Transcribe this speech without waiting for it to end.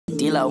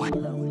D-Lo,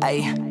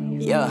 ayy,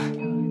 yeah.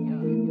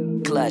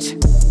 Clutch.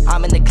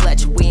 I'm in the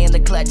clutch, we in the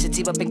clutch,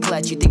 it's up in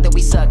clutch. You think that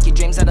we suck, your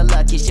dreams are the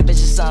luck, your ship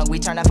is just sung, we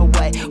turn half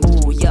away.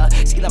 Ooh, yeah,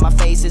 see that my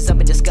face is up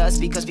in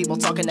disgust because people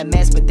talking a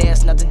mess, but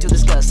there's nothing to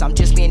discuss. I'm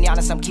just being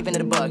honest, I'm keeping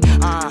it a bug.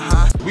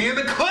 We in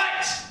the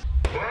clutch!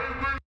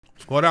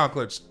 Squad down,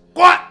 Clutch.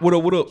 Squat! What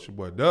up, what up? It's your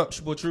boy Dub. It's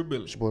your boy True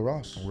Billy. It's your boy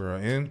Ross. We're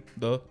in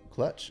The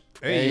Clutch.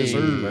 Hey, yes, sir.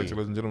 Back to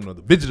ladies and gentlemen,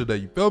 another video today.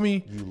 You feel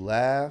me? You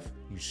laugh,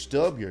 you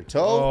stub your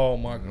toe. Oh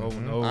my god,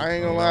 no. I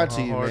ain't gonna lie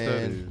to you, hard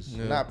that man. is.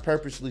 Yeah. Not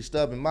purposely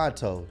stubbing my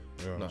toe.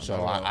 Yeah. No.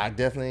 So I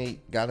definitely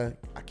gotta,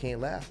 I can't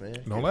laugh,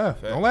 man. Don't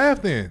laugh. Don't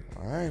laugh then.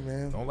 All right,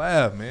 man. Don't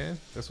laugh, man.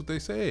 That's what they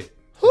said.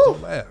 Whew.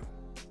 Don't laugh.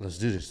 Let's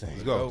do this thing.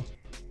 Let's go.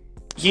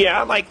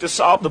 Yeah, I'd like to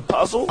solve the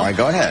puzzle. All right,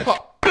 go ahead.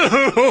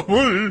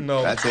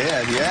 No. That's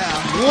it,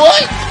 yeah.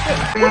 What?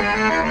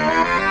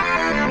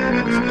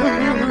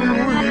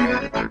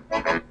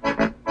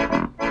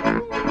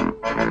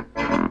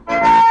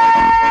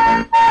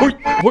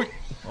 Wait. I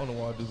don't know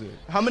why I do that.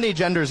 How many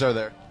genders are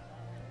there?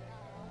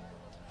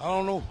 I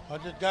don't know. I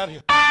just got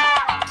here.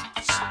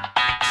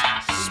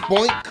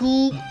 Spoink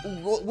Coob?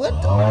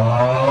 What the?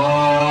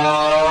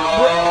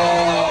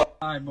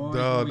 Hi, boys.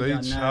 Dog, We they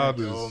got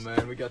childish. next. Oh,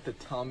 man. We got the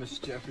Thomas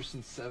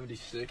Jefferson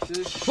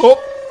 76s.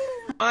 Oh.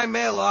 My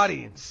male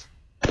audience.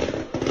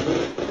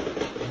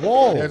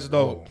 Whoa. That's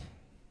dope.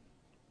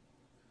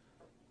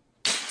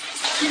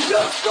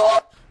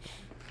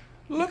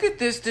 Look at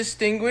this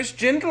distinguished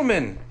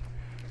gentleman.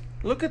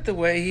 Look at the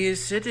way he is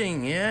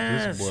sitting.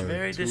 Yes, boy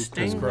very too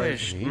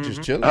distinguished. He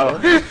just chilling.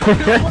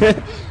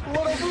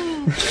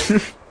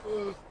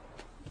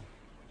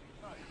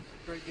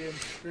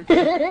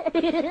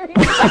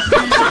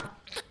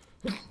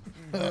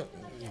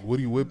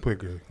 Woody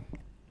Woodpecker.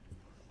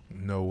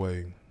 No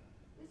way.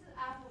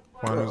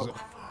 Finals.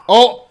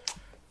 Oh,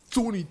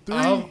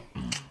 23.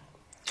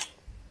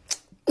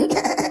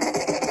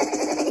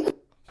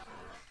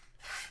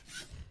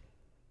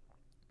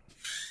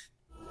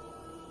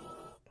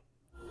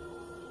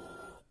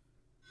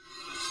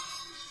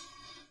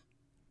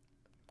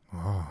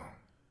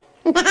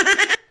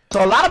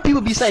 So a lot of people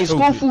be saying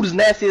school food is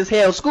nasty as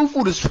hell. School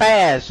food is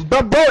trash.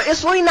 But bro,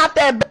 it's really not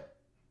that bad.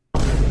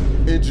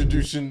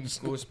 introducing.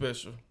 School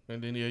special.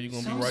 And then, yeah, you're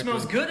going to be Something right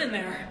smells there. good in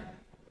there.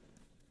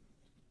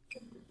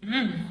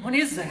 What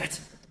is that?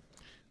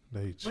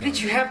 What did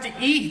you have to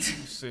eat?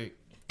 Sick.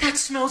 That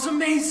smells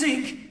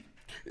amazing.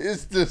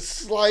 It's the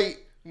slight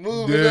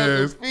moving of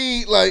the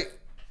feet, like.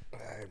 All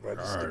right, bro,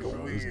 this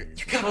nigga weird.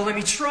 You gotta let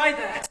me try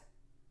that.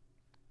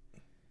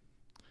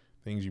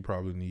 Things you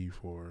probably need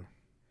for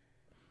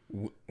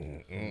Black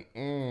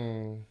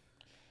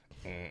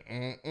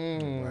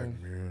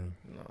Mirror.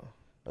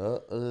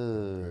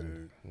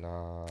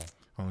 Nah.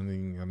 Only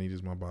thing I need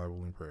is my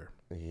Bible and prayer.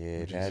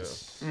 Yeah,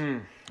 that's.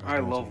 I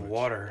love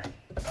water.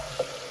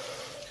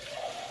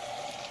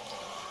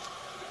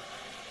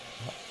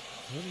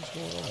 What is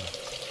going on?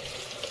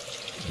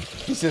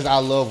 He says, I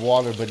love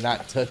water, but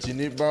not touching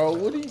it, bro.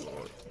 What are you.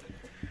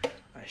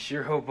 I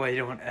sure hope I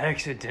don't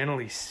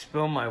accidentally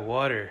spill my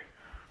water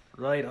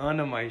right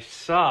onto my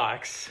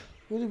socks.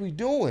 What are we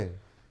doing?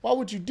 Why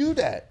would you do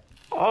that?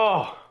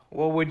 Oh,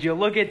 well, would you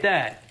look at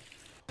that?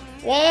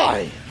 Why?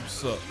 You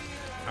suck.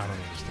 I don't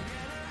understand.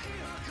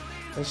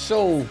 That's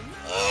so.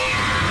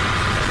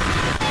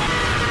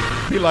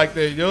 Be like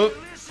that, yo.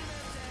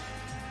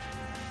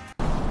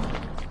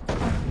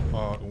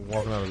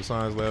 Walking out of the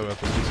science lab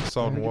after some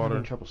salt and water. I'm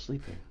having trouble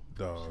sleeping.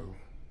 Dog.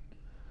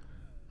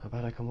 How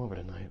about I come over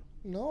tonight?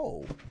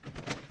 No.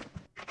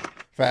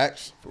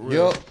 Facts.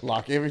 Yup.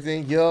 Lock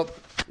everything. Yup.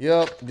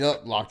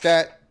 Lock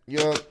that.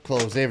 Yup.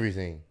 Close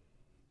everything.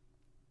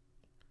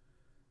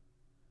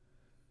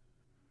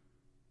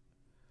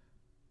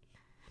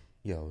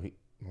 Yo,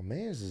 my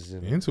man's is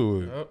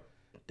Into it. Yep.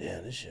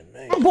 Damn, this shit,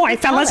 man. Boy,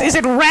 fellas, is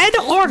it red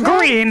or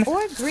green?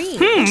 Or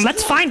green.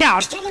 Let's find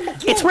out.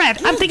 It's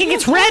red. I'm thinking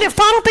it's red. If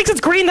Donald thinks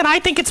it's green, then I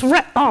think it's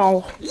red.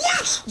 Oh.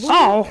 Yes.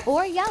 Oh.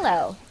 Or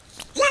yellow.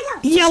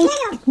 Yellow.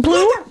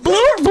 Blue.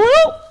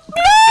 No!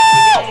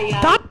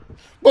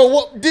 But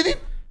what did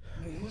it?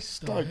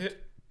 Start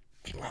hit.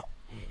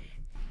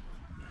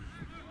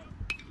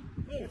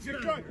 That's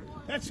it, good.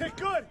 That's it,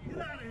 good. Get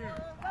out of here.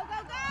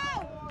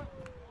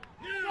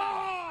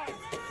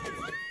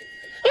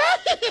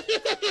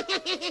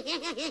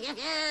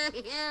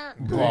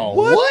 Bro,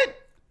 what?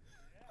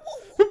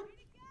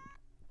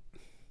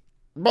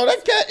 Bro,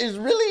 that cat is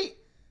really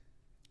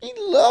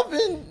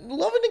loving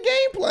the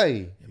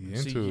gameplay. He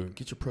into it.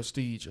 Get your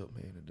prestige up,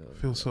 man.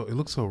 It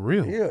looks so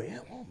real. Yeah.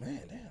 Oh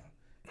man, damn.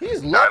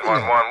 He's loving it.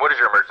 911, what is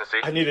your emergency?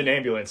 I need an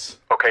ambulance.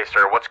 Okay,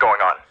 sir, what's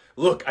going on?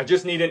 Look, I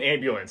just need an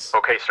ambulance.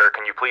 Okay, sir,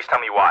 can you please tell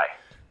me why?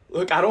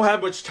 Look, I don't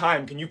have much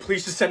time. Can you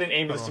please just send an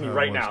ambulance to me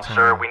right now?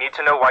 Sir, we need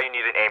to know why you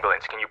need an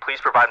ambulance. Can you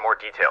please provide more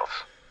details?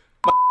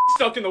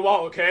 Stuck in the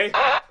wall, okay?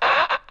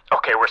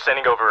 Okay, we're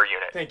sending over a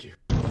unit. Thank you.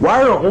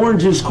 Why are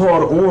oranges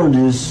called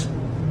oranges,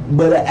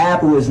 but an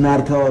apple is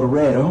not called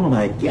red? Oh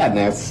my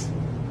goodness.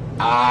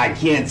 I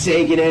can't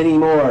take it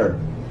anymore.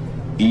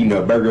 Eating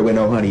a burger with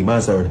no honey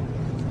mustard.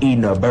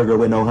 Eating a burger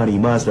with no honey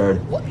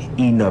mustard.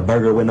 Eating a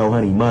burger with no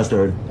honey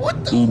mustard.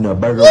 Eating a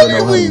burger What with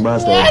no are honey we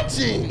mustard.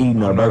 watching?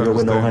 Eating a burger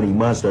with no honey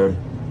mustard.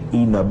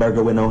 Eating a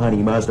burger with no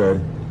honey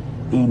mustard.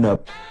 Eating a.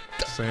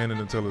 Saying it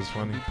until it's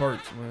funny.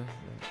 Perks, man.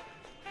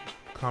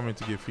 Comment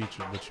to get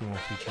featured, but you won't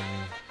feature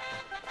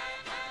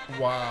me.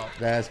 Wow.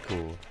 That's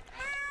cool.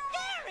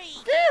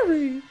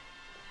 Gary!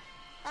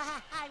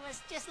 I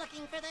was just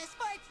looking for the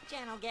sports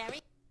channel, Gary.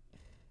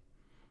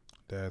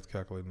 Dad's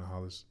calculating the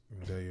holiday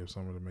day of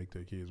summer to make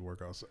their kids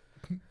work outside.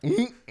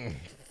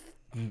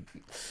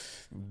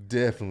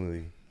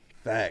 Definitely.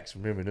 Facts.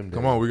 Remember them days.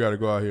 Come on, we got to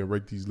go out here and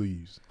rake these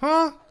leaves.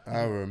 Huh?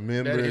 I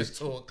remember. That is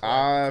 2 o'clock.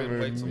 I Couldn't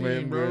wait to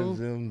remember leave,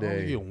 them I only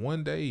days. get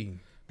one day.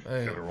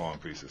 Get a wrong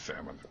piece of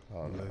salmon.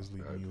 Oh, no.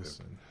 Leslie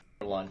Nielsen.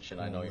 Lunch, and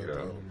I know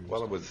you're.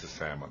 Well, it was the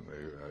salmon.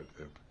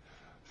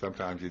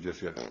 Sometimes you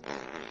just get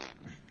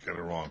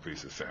a wrong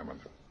piece of salmon.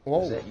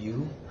 Whoa. Is that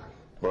you?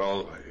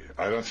 Well,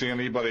 I don't see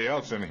anybody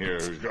else in here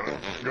who's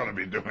gonna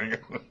be doing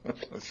it.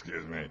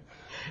 Excuse me.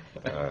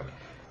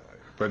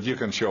 But you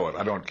can show it.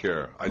 I don't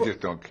care. I just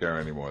don't care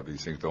anymore.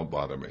 These things don't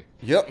bother me.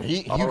 Yep,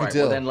 you All can right,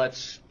 tell. well then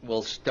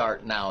we'll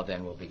start now.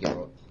 Then we'll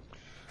begin.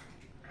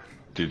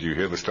 Did you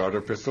hear the starter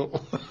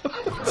pistol?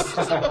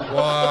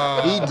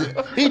 Wow.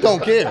 He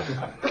don't care.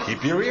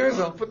 Keep your ears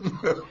open.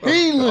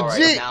 He legit. All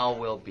right, now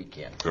we'll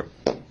begin.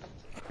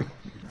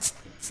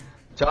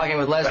 Talking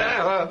with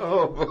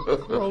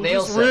Leslie.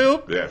 Nielsen.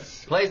 Real?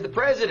 Yes. Plays the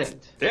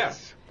president.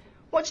 Yes.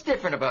 What's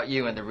different about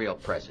you and the real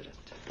president?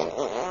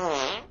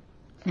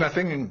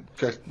 Nothing.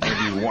 Just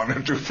maybe one or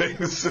two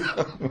things.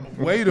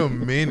 Wait a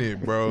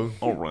minute, bro.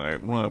 All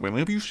right, Robin,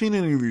 have you seen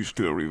any of these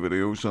story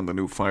videos on the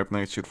new Five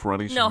Nights at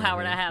Freddy's? No,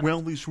 Howard, I haven't.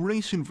 Well, this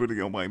recent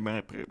video by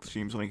Mappet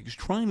seems like he's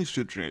trying to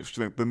suggest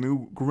that the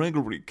new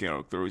Gregory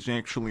character is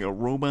actually a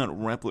robot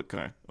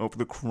replica of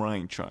the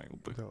crying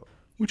child.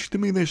 Which to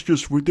me, that's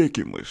just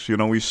ridiculous. You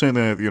know, he said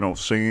that,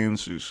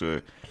 Sans is,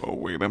 oh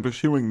wait, I'm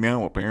just hearing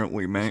now,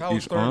 apparently Matt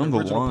is on the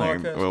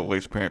line. Well,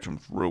 let's patch him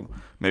through.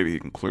 Maybe he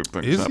can clear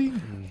things up. Is he?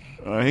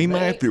 Hey,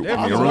 Matthew.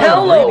 Yeah, you're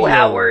Hello, on.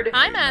 Howard.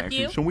 Hi, Hey,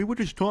 Matthew. So we were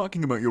just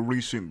talking about your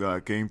recent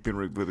game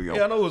theory video.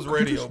 Yeah, I know it was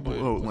Could you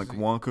radio, just, but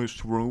walk us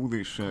through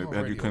this,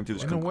 have you come to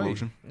this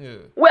conclusion? Yeah.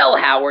 Well,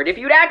 Howard, if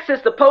you'd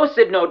access the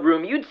post-it note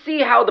room, you'd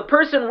see how the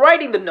person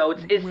writing the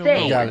notes is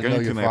saying. You gotta know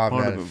Getting your to that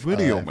part 5 of the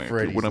video, minutes, Matthew.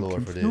 Freddy's What I'm lore for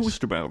this.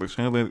 confused about is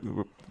how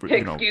that,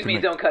 Excuse me,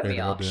 don't cut me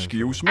off.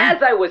 Excuse me?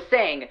 As I was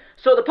saying,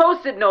 so the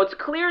post-it notes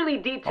clearly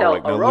detail All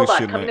right, a now robot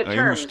listen, coming to I terms.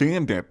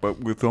 understand that, but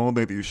with all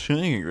that you're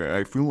saying,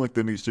 I feel like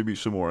there needs to be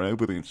some more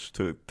evidence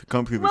to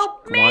come to this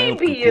Well, wild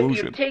maybe if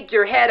conclusion. you take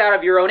your head out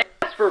of your own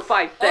ass for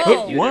 5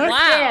 seconds, you'd what?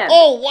 understand.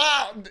 Oh,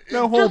 wow.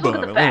 Now hold look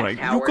on, at the all facts, right.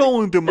 You Howard.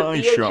 go into The my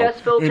VHS show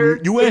filter,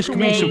 and you his ask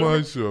me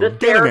name, some. the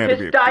Get him out of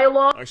therapist here.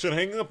 dialogue. I said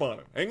hang up on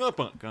him. Hang up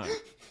on him. God.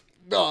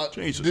 No,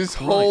 Jesus this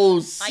Christ.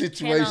 whole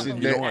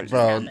situation, You know what?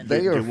 bro,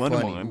 they you are let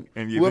him funny. on,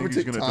 and you Whoever think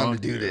he's took gonna time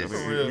talk to do you.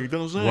 this. He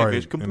does that. Right,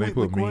 It's and they completely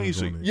put memes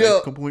crazy. on it. Yeah.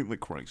 That's completely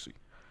crazy.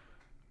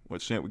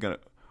 What's that? We got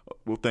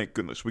well, thank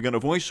goodness. We got a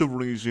voice of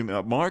reason.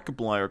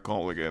 Markiplier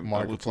calling in.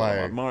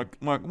 Markiplier.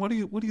 Mark, what do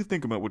you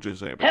think about what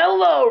just happened?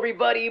 Hello,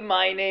 everybody.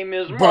 My name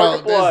is Bro,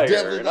 Markiplier, there's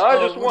definitely- and I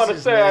just what's want to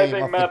his say I name?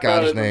 think I Matt forgot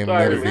Pat his is name.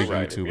 entirely Another big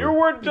right. If YouTuber. you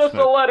were just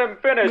to let him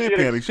finish, Hey, he'd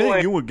Patty, is that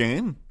explain. you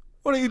again?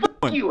 What are you doing?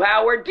 Fuck you,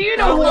 Howard. Do you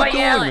know who I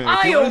am?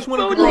 I I own just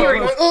want food to here,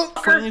 go you to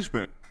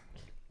fucker.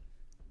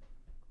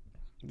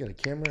 You got a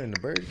camera in the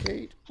bird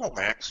cage? Oh,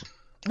 Max.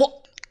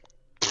 What?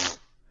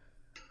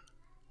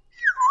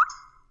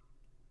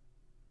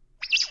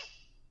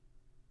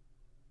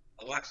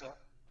 Alexa.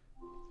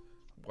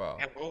 Wow.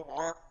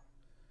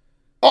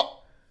 Oh!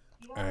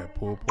 Add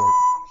pulled pork.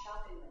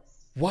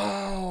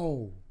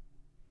 Wow.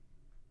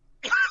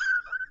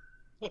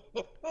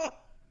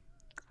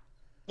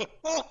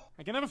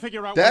 I can never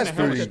figure out That's when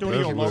the hell the pretty-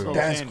 studio that's logos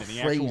that's end and the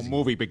actual crazy.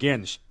 movie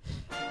begins.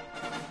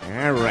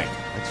 All right,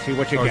 let's see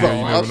what you Oh, got. yeah,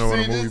 you never I've know when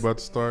a seen movie this. about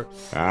to start.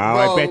 Oh,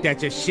 I Bro. bet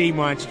that's a sea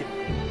monster.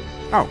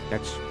 Oh,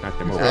 that's not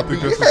the movie. I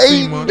think that's a Hey,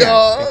 sea monster. Yeah,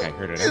 I think I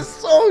heard it. It's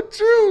so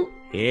true.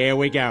 Here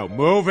we go.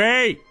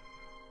 Movie!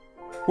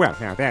 Well,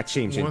 now that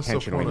seems Once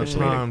intentionally upon a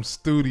misleading. time,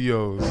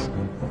 studios.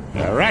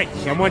 All right,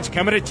 someone's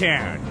coming to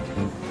town.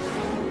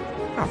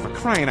 Oh, for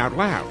crying out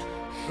loud.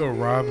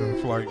 Arriving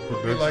Flight You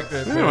Productions. like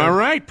that? Oh, all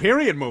right,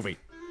 period movie.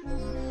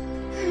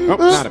 Oh,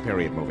 not a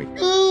period movie.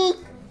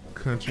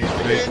 Country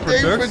Day Day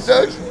Productions.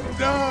 Productions.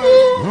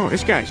 Oh,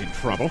 this guy's in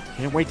trouble.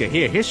 Can't wait to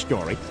hear his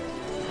story.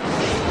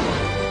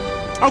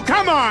 Oh,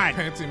 come on!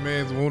 Panty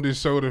Man's Wounded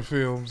Shoulder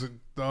Films.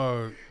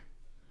 Dog.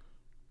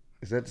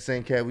 Is that the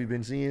same cat we've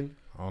been seeing?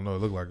 I don't know. It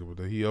looked like it,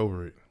 but he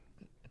over it.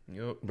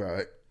 Yep.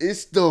 Bro,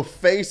 it's the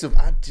face of.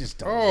 I just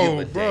don't Oh,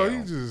 give a bro,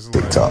 damn. he just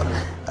like. Talk.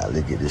 Let's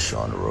get this show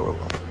on the road.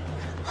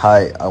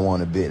 Hi, I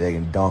want a bit that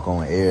can dunk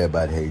on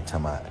everybody. Hey,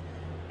 talking about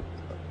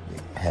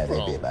had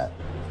that bit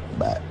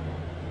about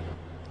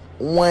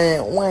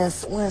one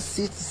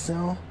 60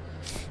 song,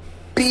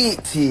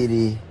 big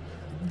titty,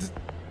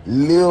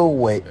 Lil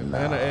Wayne,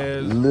 Atlanta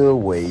ass. Lil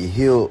Wayne,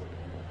 he'll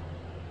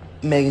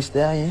Megan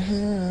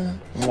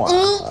Stallion.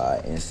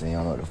 Alright, insane.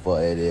 I don't know what the fuck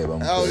that is, but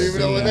I'm I don't even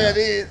know what that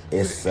is.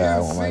 It's I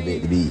want my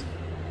bitch to be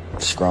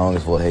strong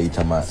as fuck. Hey, you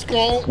talking about?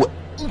 Strong. What?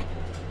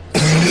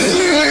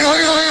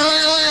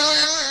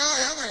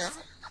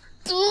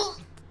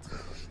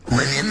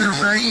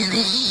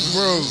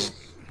 Bro.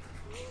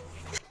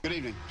 Good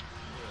evening.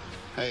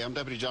 Hey, I'm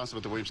Deputy Johnson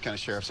with the Williams County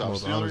Sheriff's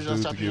Office. Most You know the honest reason I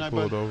dude stopped to you get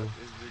tonight, pulled bud? over.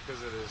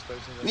 Because of the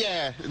inspection?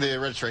 Yeah, the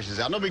registration's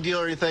out. No big deal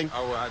or anything.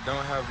 Oh, well, I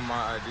don't have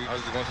my ID. I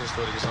was just going to the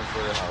store to get something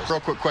for the house. Real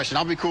quick question.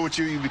 I'll be cool with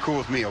you. You be cool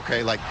with me,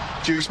 okay? Like,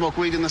 do you smoke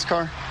weed in this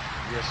car?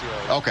 Yes, you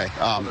are. Okay.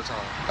 All the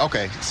time.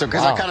 Okay. So,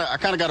 because I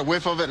kind of got a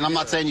whiff of it, and I'm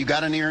not saying you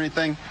got any or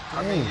anything.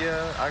 I mean,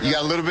 yeah. You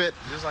got a little bit?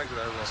 Just like that,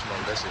 everyone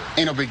smoke. That's it.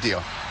 Ain't no big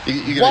deal.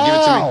 You gonna give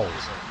it to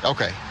me?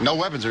 Okay. No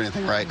weapons or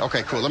anything, right?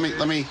 Okay, cool. Let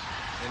me.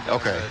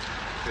 Okay.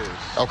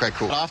 Okay,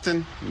 cool.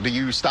 Often do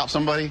you stop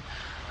somebody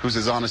who's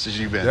as honest as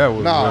you've been? That was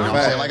you know really what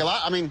I'm saying? bad. Like a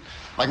lot. I mean,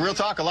 like real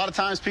talk. A lot of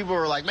times people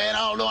are like, "Man,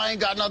 I don't know. I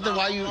ain't got nothing.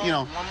 Why you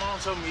know?" My mom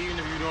told me even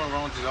if you're doing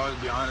wrong, just always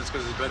be honest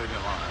because it's better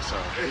than lying.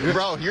 So.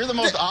 Bro, you're the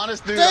most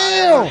honest dude.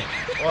 Damn.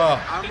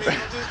 I mean,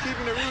 I'm just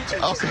keeping it real with you.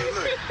 Okay.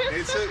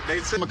 So, look, they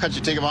took. I'm gonna cut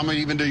your ticket. But I'm gonna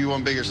even do you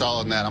one bigger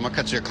solid than that. I'm gonna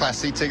cut you a Class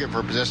C ticket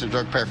for possession of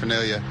drug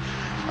paraphernalia.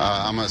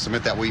 I'm gonna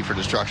submit that weed for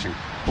destruction.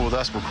 Cool with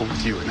us, we're cool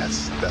with you, and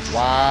that's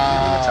wow.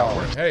 That's how it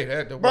works.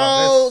 Hey,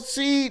 bro,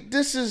 see,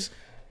 this is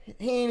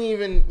he ain't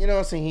even, you know what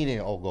I'm saying? He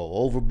didn't go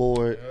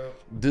overboard.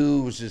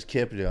 Dude was just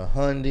kept it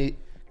 100.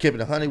 Kept it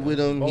 100 with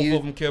him. Both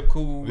of them kept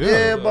cool.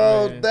 Yeah,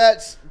 bro. Man.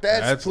 That's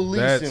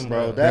policing,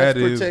 bro. That's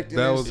protecting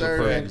that and was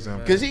serving.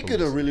 Because he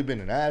could have really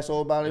been an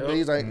asshole about it, but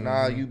he's like,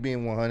 nah, you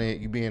being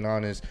 100, you being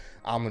honest.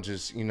 I'ma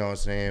just, you know what I'm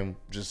saying,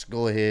 just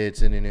go ahead,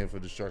 send it in for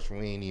destruction.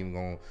 We ain't even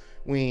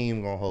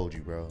gonna hold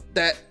you, bro.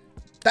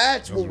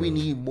 That's what we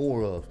need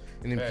more of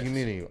in the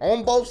community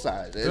on both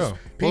sides. There's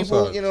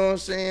people, you know what I'm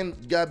saying,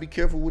 you gotta be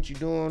careful what you're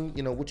doing,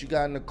 you know, what you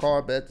got in the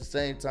car, but at the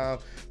same time,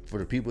 for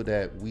the people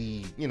that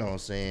we, you know what I'm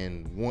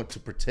saying, want to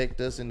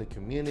protect us in the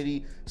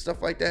community, stuff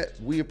like that,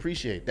 we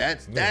appreciate.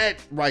 That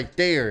right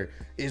there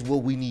is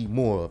what we need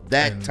more of.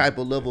 That type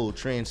of level of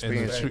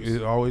transparency. And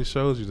it always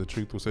shows you the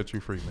truth will set you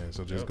free, man.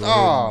 So just go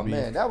ahead and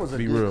man, that was a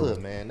good real. clip,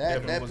 man.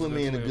 That put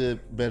me in a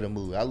better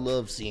mood. I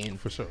love seeing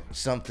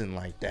something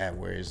like that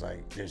where it's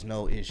like there's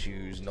no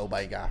issues,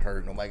 nobody got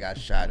hurt, nobody got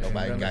shot,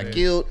 nobody got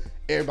killed.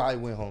 Everybody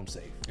went home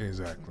safe.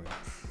 Exactly.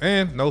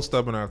 And no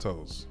stubbing our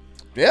toes.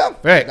 Yeah,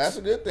 that's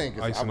a good thing.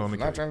 Icing on the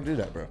not cake. trying to do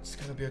that, bro. It's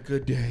gonna be a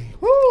good day.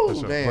 Woo,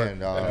 Sure. man.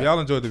 But if y'all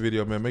enjoyed the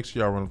video, man, make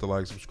sure y'all run up the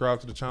like, subscribe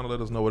to the channel,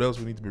 let us know what else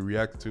we need to be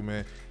reacting to,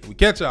 man. And we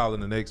catch y'all in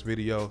the next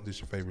video. This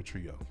your favorite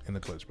trio, In the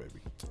Clutch, baby.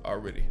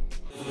 Already.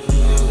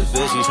 The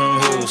bitch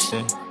from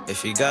Houston.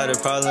 If you got a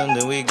problem,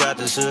 then we got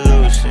the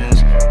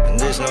solutions. And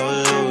there's no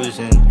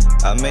illusion.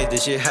 I made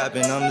this shit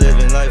happen. I'm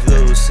living life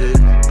lucid.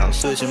 I'm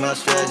switching my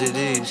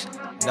strategies.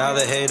 Now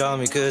they hate on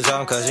me cause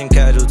I'm causing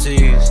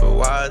casualties. But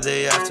why are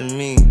they after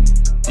me?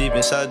 Deep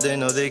inside they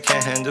know they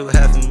can't handle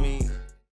half of me.